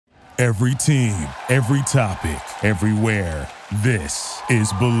Every team, every topic, everywhere. This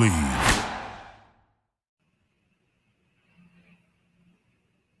is Believe.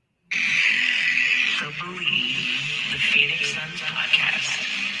 So Believe, the Phoenix Suns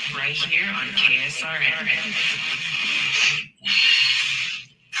podcast, right here on KSRN.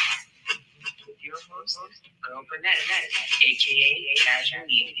 With your host, Earl Burnett, a.k.a. Casual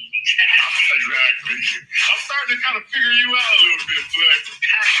Eating. Exactly. I'm starting to kind of figure you out a little bit, Flex.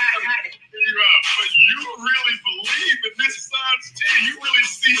 Figure you out. But you really believe in this Suns team. You really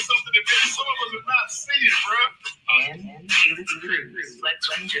see something that maybe some of us are not seeing, bro. And Felix Cruz, Flex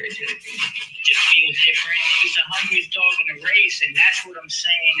Ranger. Just feels different. He's the hungriest dog in the race, and that's what I'm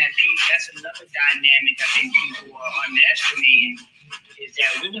saying. I think that's another dynamic I think people are underestimating, is that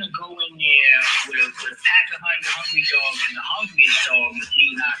we're going to go in there with a pack of hungry dogs, and the hungriest dog is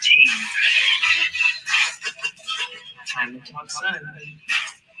leading our team. Time to talk Sun.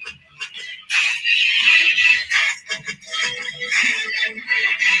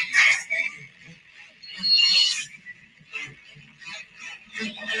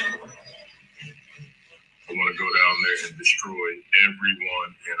 I want to go down there and destroy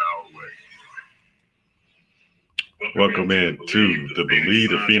everyone in our way. Welcome in to the Believe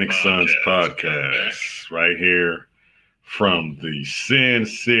the Phoenix Suns podcast, right here from the Sin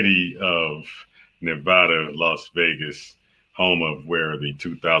City of Nevada, Las Vegas, home of where the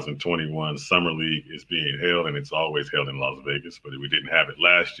 2021 Summer League is being held, and it's always held in Las Vegas, but we didn't have it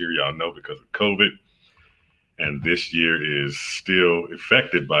last year, y'all know, because of COVID, and this year is still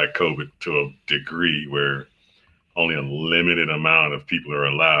affected by COVID to a degree where only a limited amount of people are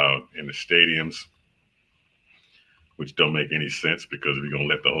allowed in the stadiums, which don't make any sense, because if you're going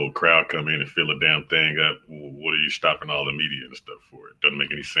to let the whole crowd come in and fill the damn thing up, what are you stopping all the media and stuff for? It doesn't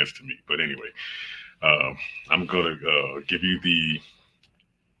make any sense to me. But anyway, I'm going to give you the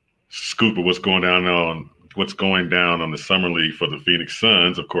scoop of what's going down on the Summer League for the Phoenix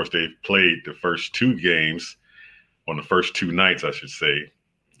Suns. Of course, they've played the first two games on the first two nights, I should say,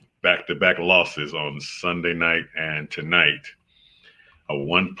 back-to-back losses on Sunday night and tonight. A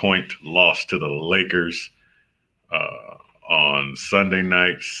 1-point loss to the Lakers on Sunday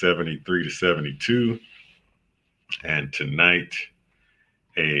night, 73-72, and tonight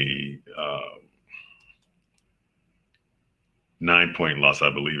a 9-point loss, I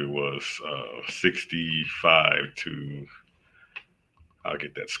believe it was, 65 to. I'll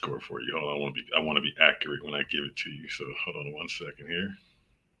get that score for you. Hold on, I want to be accurate when I give it to you. So hold on 1 second here.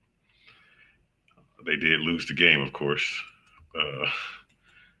 They did lose the game, of course,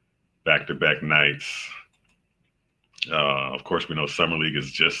 back-to-back nights. Of course, we know Summer League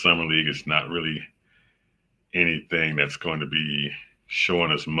is just Summer League. It's not really anything that's going to be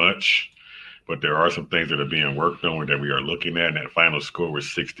showing us much, but there are some things that are being worked on that we are looking at. And that final score was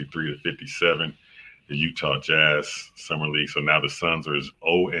 63-57, the Utah Jazz Summer League. So now the Suns are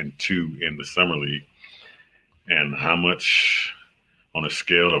 0-2 in the Summer League. And how much on a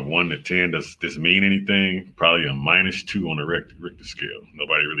scale of 1 to 10 does this mean anything? Probably a -2 on the Richter scale.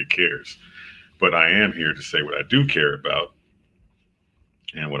 Nobody really cares. But I am here to say what I do care about.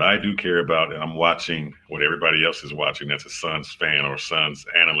 And what I do care about, and I'm watching what everybody else is watching that's a Suns fan or Suns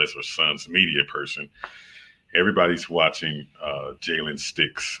analyst or Suns media person. Everybody's watching Jalen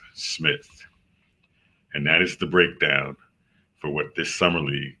Sticks Smith. And that is the breakdown for what this Summer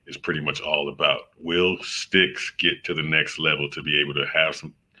League is pretty much all about. Will Sticks get to the next level to be able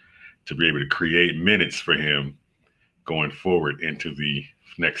to create minutes for him going forward into the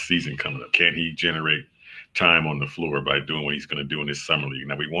next season coming up? Can he generate time on the floor by doing what he's going to do in this Summer League?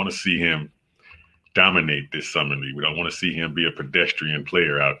 Now, we want to see him dominate this Summer League. We don't want to see him be a pedestrian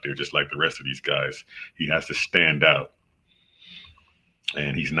player out there just like the rest of these guys. He has to stand out.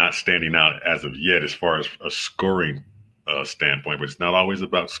 And he's not standing out as of yet as far as a scoring standpoint, but it's not always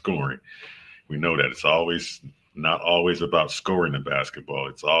about scoring. We know that it's not always about scoring the basketball.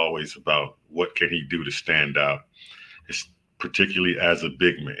 It's always about what can he do to stand out. It's particularly as a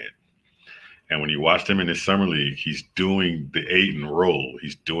big man. And when you watched him in this Summer League, he's doing the Ayton role.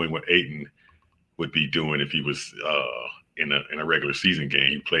 He's doing what Ayton would be doing if he was in a regular season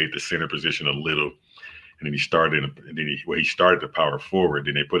game. He played the center position a little, and then he started the power forward.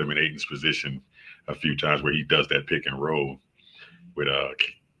 Then they put him in Ayton's position a few times where he does that pick and roll with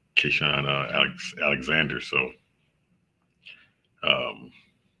Keyshawn Alexander. So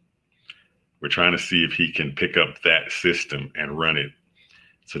we're trying to see if he can pick up that system and run it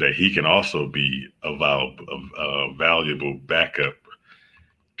so that he can also be a valuable backup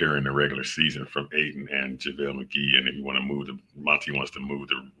during the regular season from Ayton and JaVale McGee. And if you want to Monty wants to move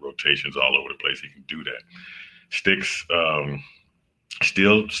the rotations all over the place, he can do that. Sticks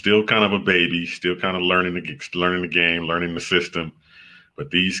Still kind of a baby, still kind of learning the game, learning the system. But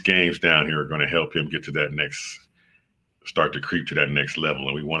these games down here are going to help him get to that start to creep to that next level.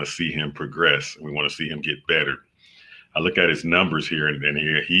 And we want to see him progress. We want to see him get better. I look at his numbers here, and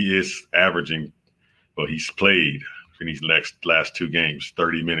he is averaging, well, he's played in these last 2 games,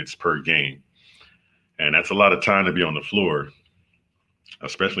 30 minutes per game. And that's a lot of time to be on the floor,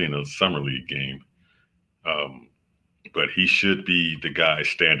 especially in a summer league game. But he should be the guy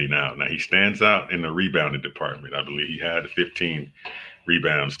standing out. Now, he stands out in the rebounding department. I believe he had 15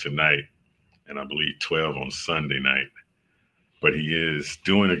 rebounds tonight, and I believe 12 on Sunday night. But he is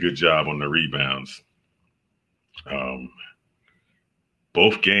doing a good job on the rebounds.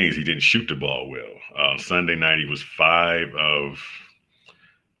 Both games, he didn't shoot the ball well. Sunday night, he was 5 of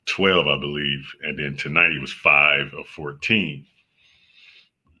 12, I believe. And then tonight, he was 5 of 14.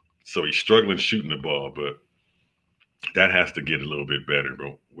 So he's struggling shooting the ball, but that has to get a little bit better.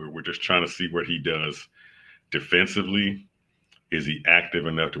 But we're just trying to see what he does defensively. Is he active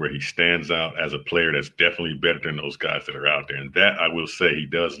enough to where he stands out as a player that's definitely better than those guys that are out there? And that, I will say, he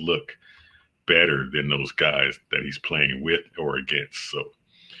does look better than those guys that he's playing with or against. So,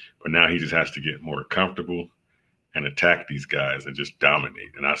 but now he just has to get more comfortable and attack these guys and just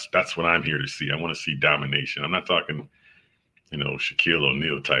dominate. And that's what I'm here to see. I want to see domination. I'm not talking, Shaquille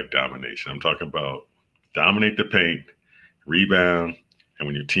O'Neal type domination. I'm talking about dominate the paint, rebound, and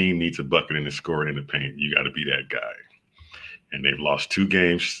when your team needs a bucket and is scoring in the paint, you got to be that guy. And they've lost 2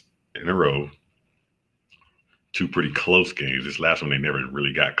 games in a row, 2 pretty close games. This last one, they never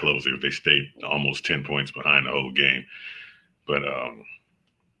really got close. They stayed almost 10 points behind the whole game. But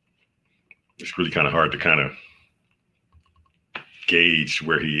it's really kind of hard to kind of gauge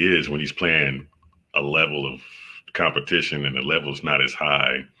where he is when he's playing a level of competition and the level's not as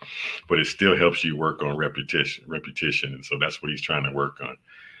high, but it still helps you work on repetition. And so that's what he's trying to work on.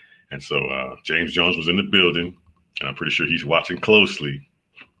 And so James Jones was in the building, and I'm pretty sure he's watching closely,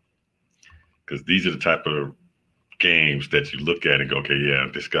 because these are the type of games that you look at and go, okay, yeah,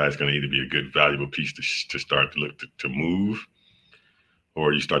 this guy's going to either be a good, valuable piece to start to look to move,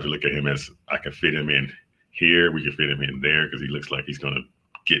 or you start to look at him as, I can fit him in here, we can fit him in there, because he looks like he's going to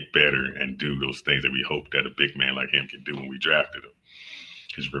get better and do those things that we hope that a big man like him can do when we drafted him.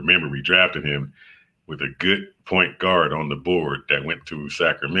 Because remember, we drafted him with a good point guard on the board that went to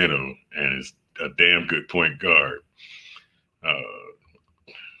Sacramento and is a damn good point guard,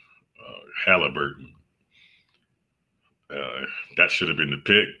 Halliburton. That should have been the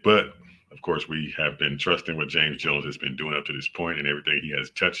pick, but of course we have been trusting what James Jones has been doing up to this point, and everything he has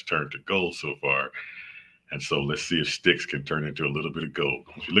touched turned to gold so far. And so let's see if sticks can turn into a little bit of gold.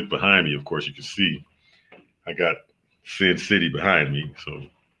 If you look behind me, of course, you can see I got Sin City behind me. So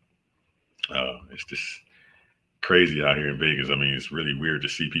it's just crazy out here in Vegas. I mean, it's really weird to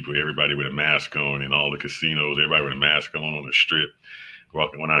see everybody with a mask on in all the casinos, everybody with a mask on the strip. Well,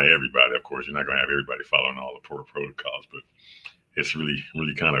 not everybody, of course. You're not going to have everybody following all the poor protocols, but it's really,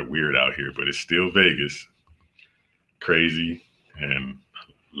 really kind of weird out here. But it's still Vegas. Crazy and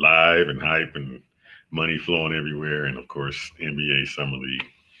live and hype and money flowing everywhere. And, of course, NBA Summer League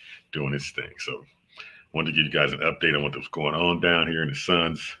doing its thing. So I wanted to give you guys an update on what's going on down here in the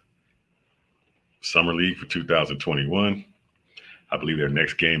Suns Summer League for 2021. I believe their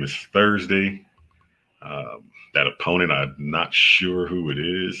next game is Thursday. That opponent, I'm not sure who it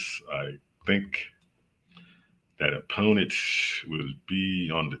is. I think that opponent will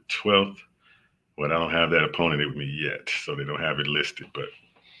be on the 12th, but I don't have that opponent with me yet, so they don't have it listed. But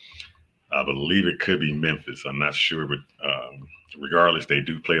I believe it could be Memphis. I'm not sure, but regardless, they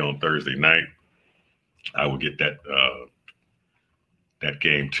do play on Thursday night. I will get that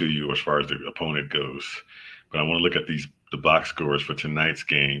game to you as far as the opponent goes. But I want to look at the box scores for tonight's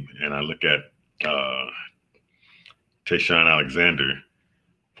game, and I look at Tayshaun Alexander,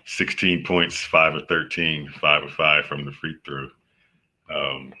 16 points, 5 of 13, 5 of 5 from the free throw.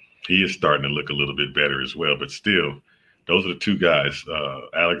 He is starting to look a little bit better as well, but still, those are the 2 guys.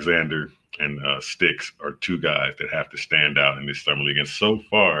 Alexander and Sticks are 2 guys that have to stand out in this summer league. And so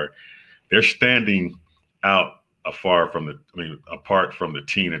far, they're standing out apart from the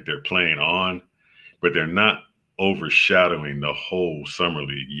team that they're playing on, but they're not overshadowing the whole summer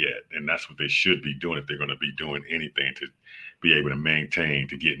league yet. And that's what they should be doing if they're going to be doing anything to be able to maintain,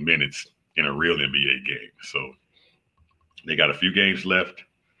 to get minutes in a real NBA game. So they got a few games left.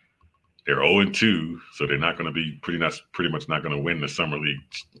 They're 0-2, so they're not going to be pretty much not going to win the summer league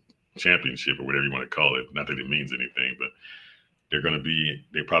championship or whatever you want to call it. Not that it means anything, but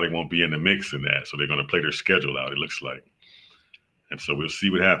they probably won't be in the mix in that. So they're going to play their schedule out, it looks like. And so we'll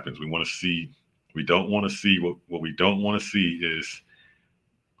see what happens. We don't want to see is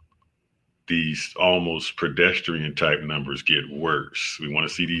these almost pedestrian type numbers get worse. We want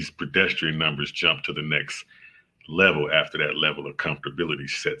to see these pedestrian numbers jump to the next level after that level of comfortability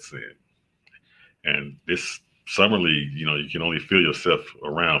sets in. And this summer league, you can only feel yourself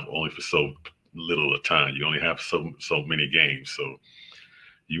around only for so little a time. You only have so many games. So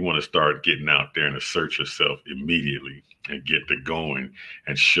you want to start getting out there and assert yourself immediately and get to going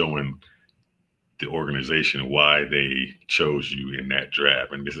and showing the organization why they chose you in that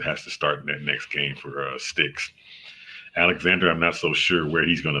draft. And this has to start in that next game for Sticks. Alexander, I'm not so sure where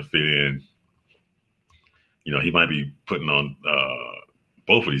he's going to fit in. He might be putting on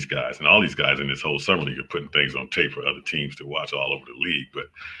both of these guys, and all these guys in this whole summer league are putting things on tape for other teams to watch all over the league. But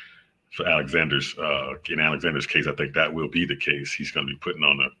for in Alexander's case, I think that will be the case. He's going to be putting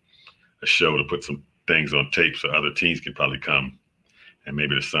on a show to put some things on tape so other teams can probably come, and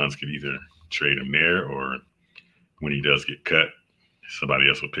maybe the Suns could either trade him there, or when he does get cut, somebody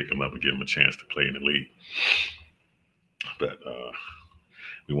else will pick him up and give him a chance to play in the league. But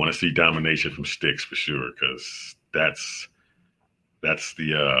we want to see domination from Sticks for sure, because that's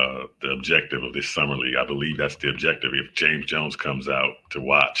the objective of this summer league. I believe that's the objective. If James Jones comes out to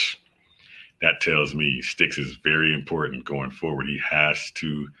watch, that tells me Sticks is very important going forward. He has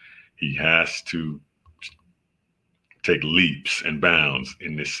to take leaps and bounds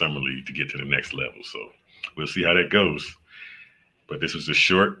in this summer league to get to the next level. So we'll see how that goes. But this was a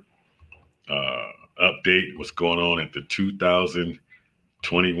short update. What's going on at the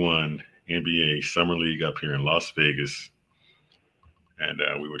 2021 NBA Summer League up here in Las Vegas. And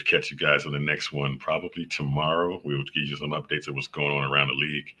we would catch you guys on the next one probably tomorrow. We would give you some updates of what's going on around the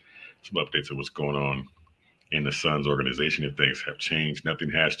league, some updates of what's going on in the Suns organization if things have changed.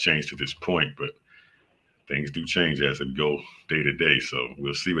 Nothing has changed to this point, but things do change as it go day to day. So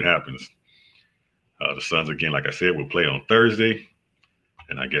we'll see what happens. The Suns, again, like I said, will play on Thursday.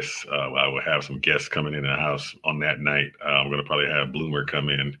 And I guess I will have some guests coming in the house on that night. I'm going to probably have Bloomer come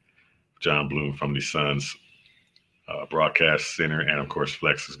in, John Bloom from the Suns broadcast center. And, of course,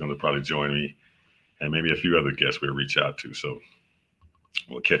 Flex is going to probably join me. And maybe a few other guests we'll reach out to. So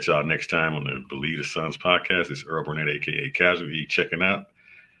we'll catch y'all next time on the Believe the Suns podcast. It's Earl Burnett, a.k.a. Casualty, checking out.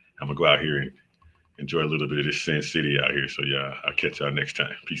 I'm going to go out here and enjoy a little bit of this Sin City out here. So, yeah, I'll catch y'all next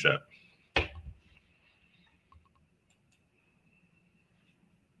time. Peace out.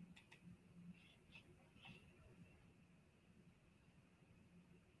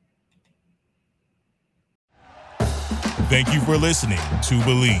 Thank you for listening to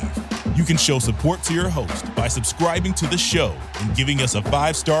Believe. You can show support to your host by subscribing to the show and giving us a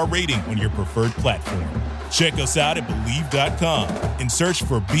 5-star rating on your preferred platform. Check us out at Believe.com and search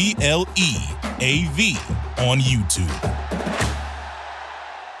for BLEAV on YouTube.